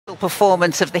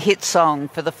Performance of the hit song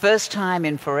For the First Time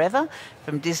in Forever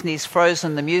from Disney's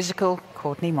Frozen the Musical,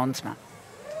 Courtney Monsma.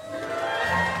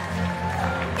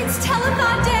 It's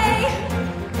Telethon Day!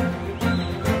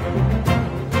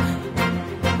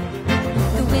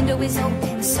 The window is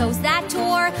open, so's that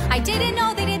door. I didn't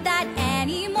know they did that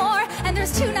anymore. And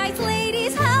there's two nice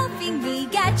ladies helping me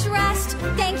get dressed.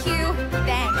 Thank you,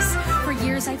 thanks. For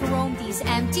years I've roamed these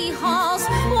empty halls.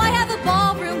 Why have a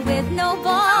ballroom with no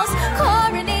balls?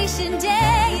 Coronation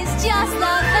Day is just the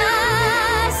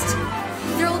best.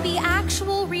 There'll be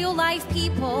actual real life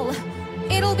people.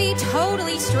 It'll be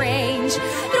totally strange.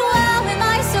 But wow, am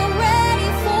I so ready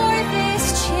for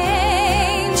this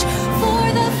change?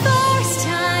 For the first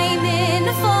time in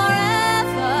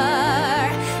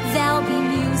forever, there'll be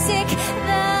music,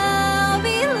 there'll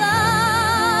be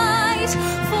light.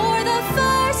 For the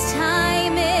first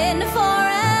time in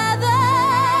forever,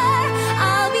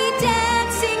 I'll be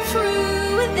dancing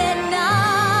through the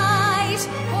night.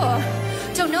 Oh,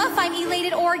 don't know if I'm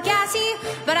elated or gassy,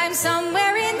 but I'm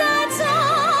somewhere in that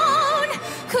zone.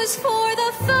 'Cause for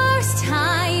the first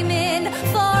time in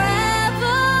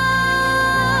forever,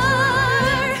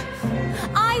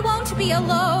 I won't be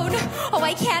alone. Oh,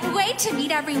 I can't wait to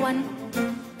meet everyone.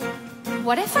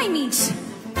 What if I meet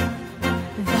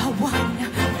the one?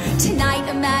 Tonight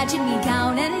imagine me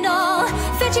gown and all,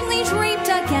 fetchingly draped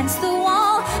against the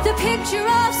wall, the picture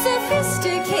of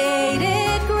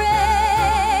sophisticated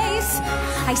grace.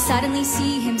 I suddenly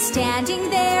see him standing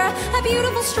there, a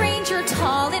beautiful stranger,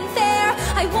 tall and fair.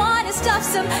 I want to stuff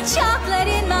some chocolate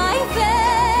in my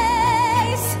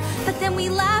face. But then we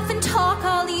laugh and talk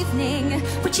all evening,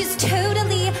 which is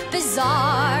totally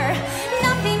bizarre.